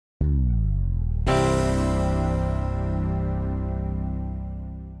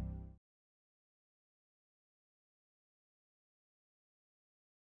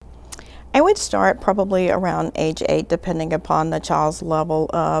I would start probably around age 8, depending upon the child's level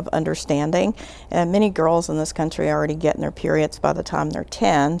of understanding. And many girls in this country are already getting their periods by the time they're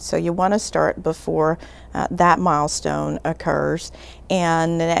 10, so you want to start before that milestone occurs,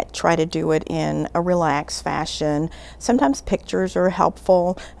 and try to do it in a relaxed fashion. Sometimes pictures are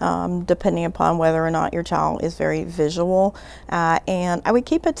helpful, depending upon whether or not your child is very visual, and I would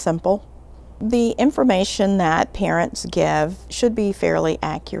keep it simple. The information that parents give should be fairly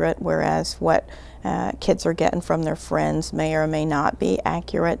accurate, whereas what kids are getting from their friends may or may not be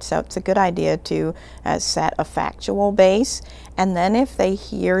accurate. So it's a good idea to set a factual base, and then if they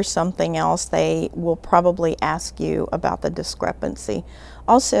hear something else, they will probably ask you about the discrepancy.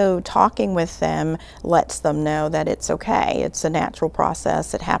 Also, talking with them lets them know that it's okay. It's a natural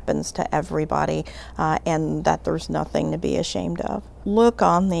process. It happens to everybody, and that there's nothing to be ashamed of. Look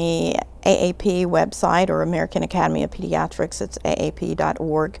on the AAP website or American Academy of Pediatrics. It's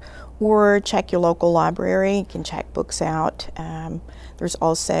aap.org, or check your local library. You can check books out. There's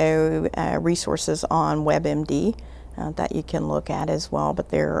also resources on WebMD that you can look at as well, but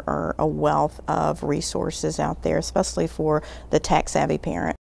there are a wealth of resources out there, especially for the tech-savvy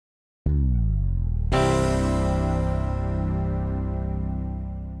parent.